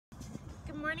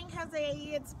morning, Jose.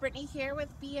 It's Brittany here with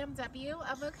BMW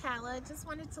of Ocala. Just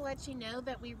wanted to let you know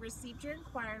that we received your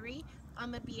inquiry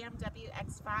on the BMW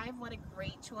X5. What a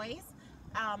great choice.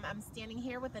 I'm standing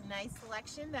here with a nice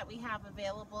selection that we have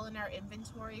available in our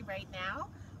inventory right now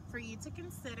for you to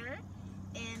consider.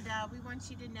 And we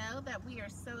want you to know that we are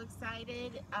so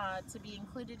excited to be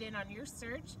included in on your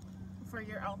search for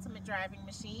your ultimate driving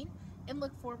machine and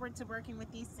look forward to working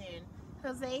with you soon.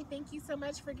 Jose, thank you so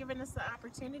much for giving us the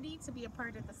opportunity to be a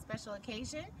part of the special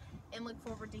occasion and look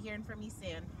forward to hearing from you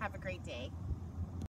soon. Have a great day.